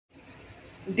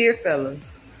Dear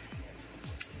fellas,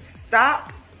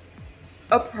 stop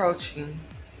approaching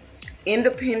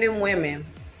independent women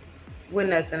with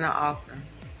nothing to offer.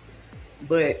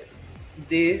 But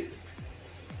this,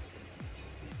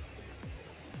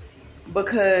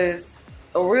 because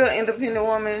a real independent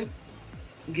woman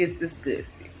gets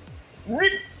disgusted.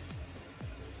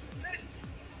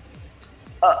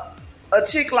 A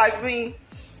chick like me,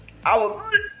 I would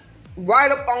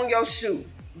right up on your shoe,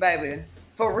 baby,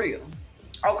 for real.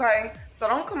 Okay? So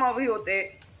don't come over here with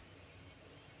that.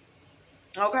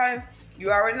 Okay?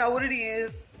 You already know what it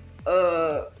is.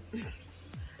 I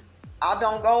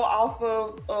don't go off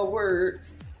of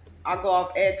words. I go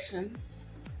off actions.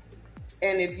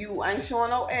 And if you ain't showing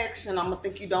no action, I'm going to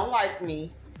think you don't like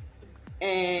me.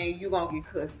 And you're going to get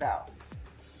cussed out.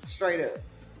 Straight up.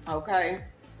 Okay?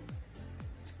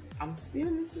 I'm still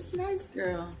Mrs. Nice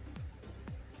Girl.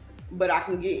 But I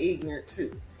can get ignorant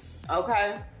too.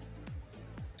 Okay?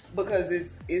 Because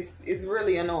it's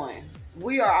really annoying.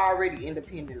 We are already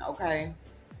independent, okay?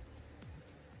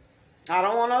 I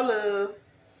don't want no love.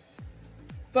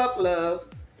 Fuck love.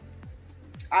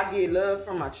 I get love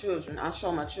from my children. I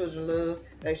show my children love.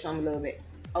 They show me love back.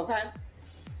 Okay?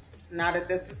 Now that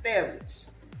that's established.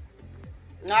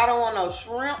 I don't want no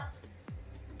shrimp.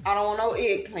 I don't want no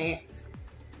eggplants.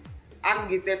 I can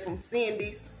get that from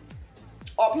Cindy's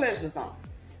or Pleasure Zone.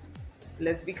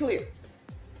 Let's be clear.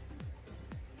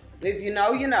 If you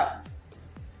know, you know.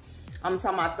 I'm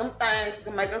talking about them things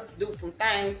can make us do some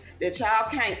things that y'all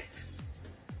can't.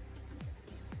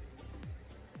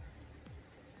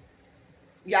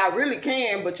 Y'all really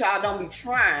can, but y'all don't be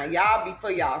trying. Y'all be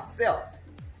for y'allself.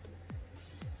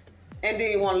 And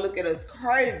then you want to look at us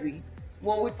crazy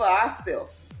when we for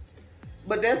ourselves.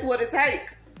 But that's what it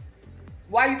takes.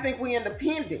 Why you think we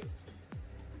independent?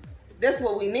 That's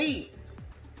what we need.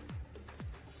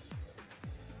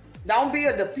 Don't be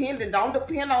a dependent. Don't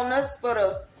depend on us for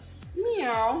the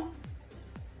meow.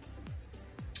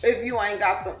 If you ain't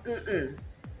got the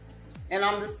And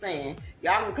I'm just saying,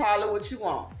 y'all can call it what you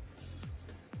want.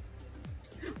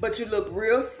 But you look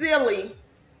real silly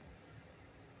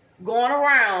going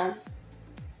around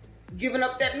giving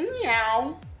up that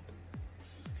meow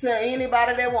to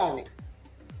anybody that want it.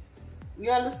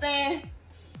 You understand?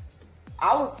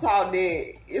 I was taught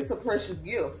that it's a precious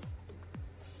gift.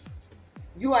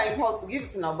 You ain't supposed to give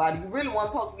it to nobody. You really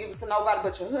weren't supposed to give it to nobody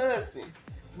but your husband.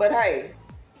 But hey,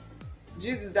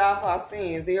 Jesus died for our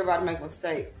sins. Everybody make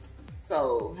mistakes.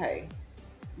 So hey,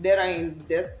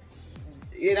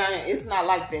 it's not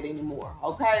like that anymore,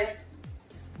 okay?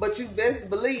 But you best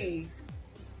believe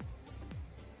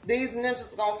these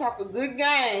ninjas gonna talk a good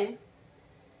game.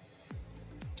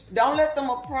 Don't let them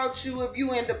approach you if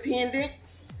you independent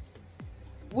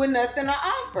with nothing to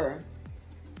offer.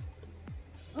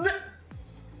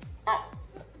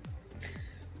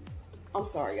 I'm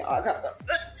sorry, y'all. I got the.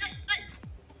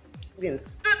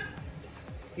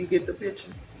 You get the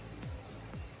picture?